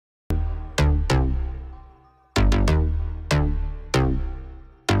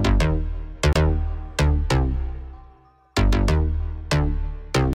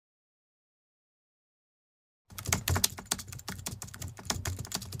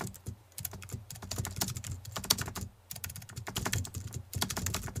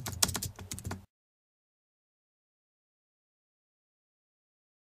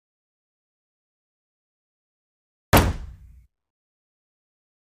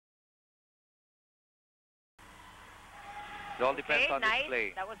It all depends on nice. this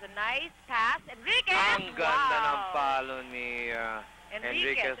play. That was a nice pass. Enriquez! Ang ganda ng palo ni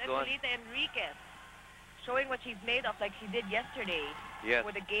Enriquez doon. Enriquez. Showing what she's made of like she did yesterday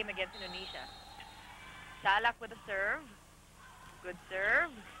for the game against Indonesia. Salak with a serve. Good serve.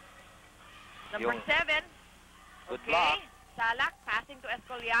 Number 7. Good block. Salak passing to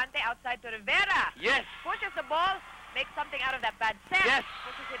Escoliante outside to Rivera. Yes. Pushes the ball. Makes something out of that bad set. Yes.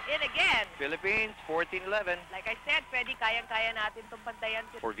 Pushes it in again. Philippines, 14-11. Like I said, Freddie, kayang-kaya natin itong pantayan.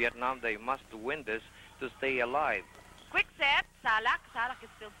 For Vietnam, they must win this to stay alive. Quick set. Salak. Salak is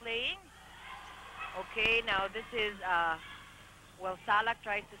still playing. Okay, now this is, well, Salak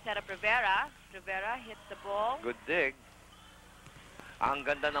tries to set up Rivera. Rivera hits the ball. Good dig. Ang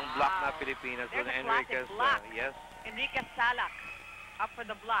ganda ng block na Pilipinas. There's a Enriquez, classic block. yes. Enriquez Salak up for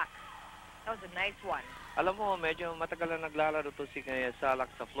the block. That was a nice one. Alam mo, medyo matagal na naglalaro to si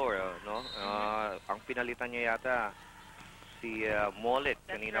Salak sa floor, no? Ang pinalitan niya yata si Molit.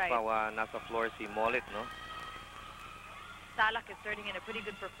 That's Kanina right. pa nasa floor si Molit, no? Salak is turning in a pretty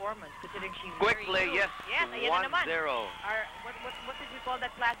good performance considering she's Quick very play, new. yes. Yes, ayan na 1-0. naman. What did we call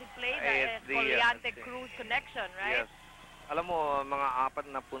that classic play? It's The Escoliante-Cruz connection, right? Yes. Alam mo, mga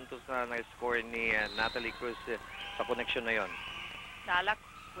 4 na puntos na na-score ni Natalie Cruz sa connection na yon. Salak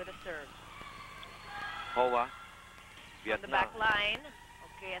with a serve. Hoa, On the Vietnam. back line.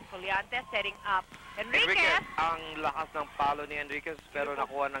 Okay, Escoliante setting up. Enriquez. Ang lakas ng palo ni Enriquez pero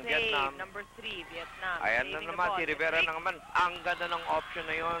nakuha ng Vietnam. Number 3, Vietnam. Ayan na naman si Rivera na naman. Ang ganda ng option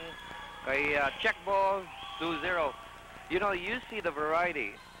na yon kay check ball, 2-0. You know, you see the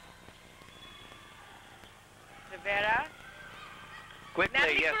variety. Rivera. Quick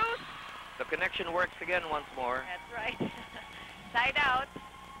play, yes. Cruz. The connection works again once more. That's right. Side out.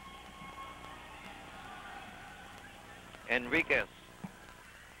 Enriquez.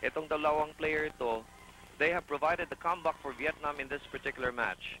 Itong dalawang player ito, they have provided the comeback for Vietnam in this particular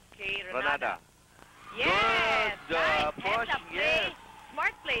match. Okay, Renata. Yes! Good nice push, heads-up play. yes.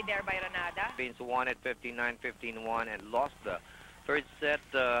 Smart play there by Renata. Philippines won at 59-15-1 and lost the third set.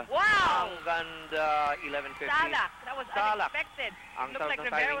 Wow! Ang ganda, 11-15. Salak. That was unexpected. Ang Looked like sarap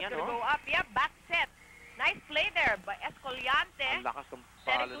ng Rivera timing was yan, going to no? go up. Yep, back set. Nice play there by Escoliante. Ang lakas ng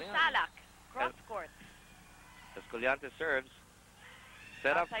Setting palo to na yan. Salak. Cross court. Escoliante serves.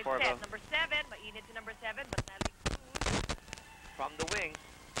 Set up Outside for set. the... Number 7. Mainit to number 7. But Natalie Cruz. From the wing.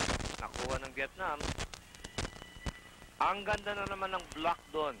 Nakuha ng Vietnam. Ang ganda na naman ng block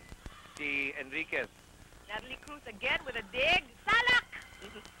doon. Si Enriquez. Natalie Cruz again with a dig. Salak!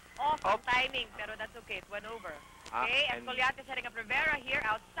 Off on timing, pero that's okay. It went over. Okay, Escoliante setting up Rivera here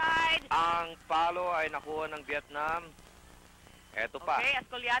outside. Ang palo ay nakuha ng Vietnam. Eto pa. Okay,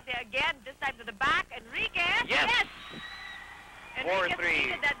 Escoliante again. This time to the back. Enriquez. Yes! Enriquez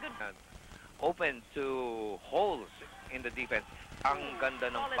 4-3. did that good. Open to holes in the defense. Ang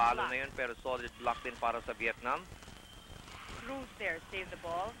ganda ng solid palo block. na yun, pero solid block din para sa Vietnam. Cruz there, save the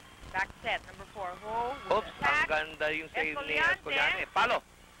ball. Back set, number 4. Ho, Oops, ang ganda yung save ni Escoliante. Palo!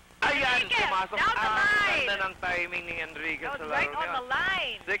 Ayan, Enriquez, pumasok. down the line. Ang ganda ng timing ni Enriquez That sa was right laro on the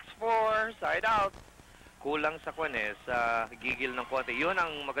line. 6-4, side out. Kulang sa sa gigil ng konti. Yun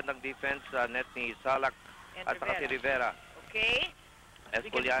ang magandang defense sa net ni Salak at saka si Rivera. Okay. Escoliante.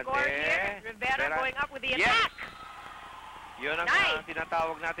 We can score here. Rivera going up with the attack. Yun ang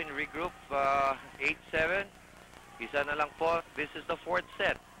tinatawag natin, regroup, 8-7. Isa na lang po. This is the 4th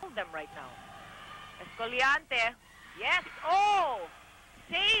set. Hold them right now. Escoliante. Yes. Oh!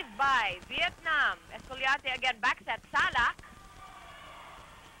 Saved by Vietnam. Escoliante again. Back set. Salak.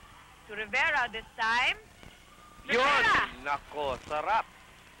 To Rivera this time. Rivera. Yun! Nako, sarap.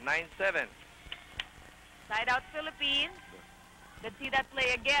 9-7. Side out Philippines. Let's see that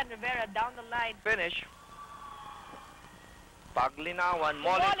play again. Rivera down the line. Finish. Paglinawan.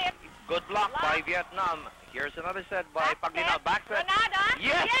 Molit. Good block by Vietnam. Here's another set by Paglinawan. Back set. Renata.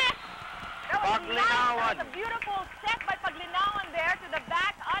 Yes! That was Paglinawan. That was a beautiful set by Paglinawan there to the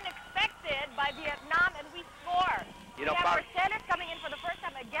back. Unexpected by Vietnam. And we score. You know, we have Marcellus coming in for the first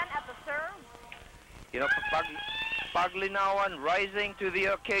time again at the serve. You know, Paglinawan rising to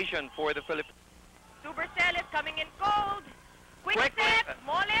the occasion for the Philippines. Marcellus coming in cold. Quick set.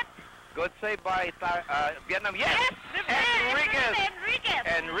 Molit. Good save by Vietnam. Yes! Enriquez.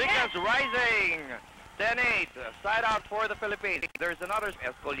 Enriquez rising. 10-8. Side out for the Philippines. There's another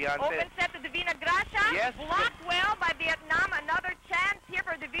Escoliante. Open set to Divina Gracia. Yes. Blocked well by Vietnam. Another chance here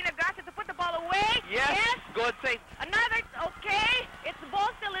for Divina Gracia to put the ball away. Yes. Good save. Another. Okay. It's the ball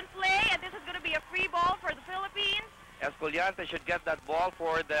still in play, and this is going to be a free ball for the Philippines. Escoliante should get that ball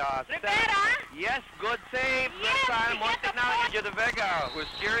for the Rivera. Yes, good save. Yes, Now Vega, who's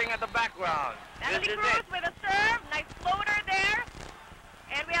cheering at the background. Natalie Cruz with a serve. Nice floater there.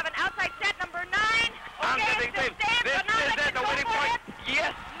 Ang galing save. This is it, the winning point.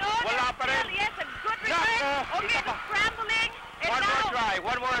 Yes! No, Wala pa rin. Yes, a good return. Okay, the scrambling. One more try,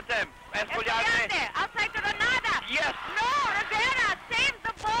 one more attempt. Escollante. Outside to Renata. Yes! No, Rivera saves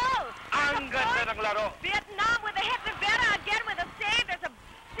the ball. Ang ganda ng laro. Vietnam with a hit. Rivera again with a save. There's a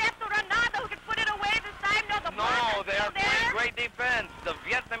set to Renata who can put it away this time. No, they are playing great defense. The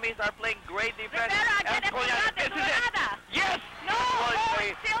Vietnamese are playing great defense. Rivera again at Renata. This is it. Yes! No,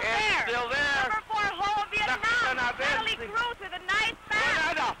 it's still there. Still there. Number 4, Ho, Vietnam. Natalie Cruz with a nice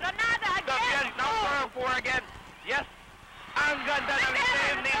pass. Renata again. The Vietnam for 4 again. Yes. Ang ganda ng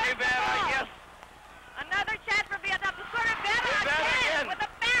save ni Rivera. Yes. Another chance for Vietnam to score. Rivera again with a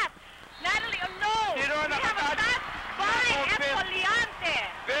pass. Natalie, oh no. Sino we have a pass by Escollante.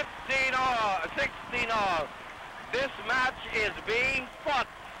 15 all, 16 all. This match is being fought.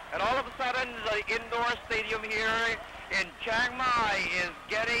 And all of a sudden, the indoor stadium here in Chiang Mai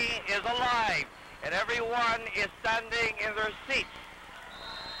is alive. And everyone is standing in their seats.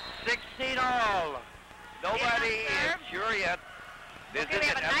 16 all. Nobody is sure yet. This is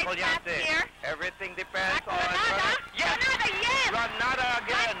it, Escollante. Everything depends on Renata. Yes! Renata, yes! Renata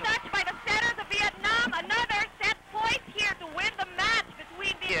again. Nice touch by the center of Vietnam. Another set point here to win the match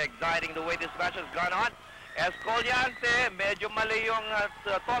between the... Exciting the way this match has gone on. Escollante, medyo mali yung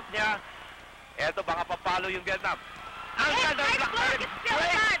toss niya. Eto, baka papalo yung Vietnam. Ang ganda ng block.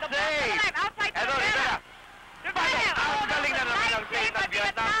 Great save! Outside to Rivera. Ang galing na naman ang save ng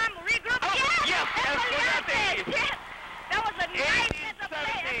Vietnam. Regroup. Yes! Escollante! Yes! That was a nice hit of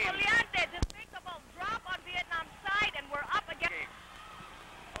play. 17. Escollante just makes the ball drop on Vietnam's side, and we're up again.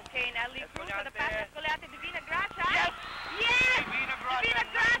 Okay, Natalie Cruz for the pass. Escollante, Divina Gracia. Yes! Yes! Divina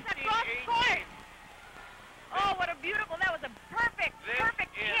Gracia cross court. Oh, what a beautiful, that was a perfect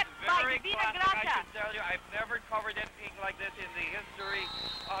hit by Divina Gracia. I should tell you, I've never covered anything like this in the history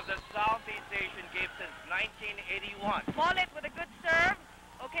of the Southeast Asian Games since 1981. Mollet with a good serve.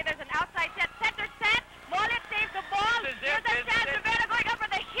 Okay, there's an outside set. Center set. Mollet saves the ball. There's a chance. Rivera going up for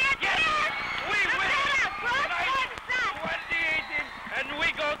the hit. Yes! We win! Cross-court shot. 2018, and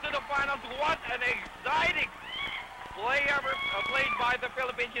we go to the finals. What an exciting play ever played by the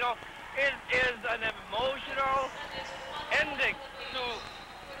Philippines. You know, it is an emotional ending to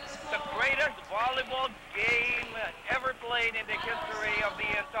the greatest volleyball game ever played in the history of the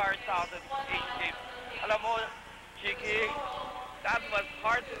entire Southeast Asian Games. Alam mo, Chiqui, that was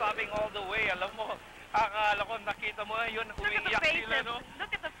heart-stopping all the way. Alam mo, akala ko nakita mo yun, umiiyak sila, no?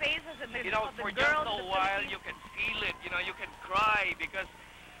 Look at the faces and the, you know, for just a while, you can feel it. You know, you can cry because,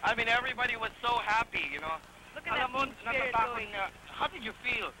 I mean, everybody was so happy, you know. Look at Alam mo, natatakling, how did you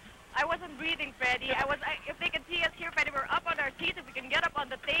feel? I wasn't breathing, Freddie. If they can see us here, Freddie, we're up on our seats. If we can get up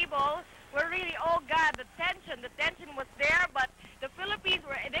on the table, we're really, oh God, the tension was there, but the Philippines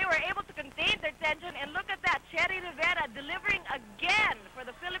were able to contain their tension, and look at that, Cherry Rivera delivering again for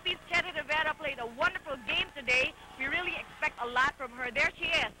the Philippines. Cherry Rivera played a wonderful game today. We really expect a lot from her. There she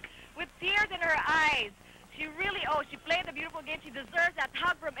is, with tears in her eyes. She really, she played a beautiful game. She deserves that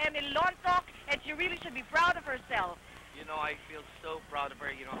hug from Emil Lontok, and she really should be proud of herself. You know, I feel so proud of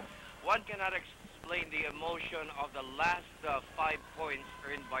her, you know. One cannot explain the emotion of the last 5 points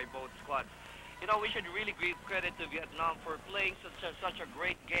earned by both squads. You know, we should really give credit to Vietnam for playing such a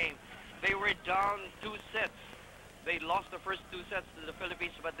great game. They were down 2 sets. They lost the first 2 sets to the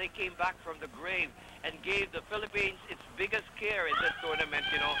Philippines, but they came back from the grave and gave the Philippines its biggest care in this tournament,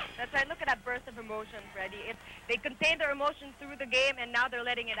 you know. That's right. Look at that burst of emotion, Freddie. They contained their emotions through the game, and now they're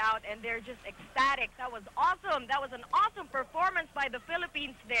letting it out, and they're just ecstatic. That was awesome. That was an awesome performance by the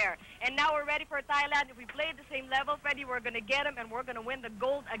Philippines there. And now we're ready for Thailand. If we play at the same level, Freddie, we're going to get them, and we're going to win the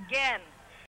gold again.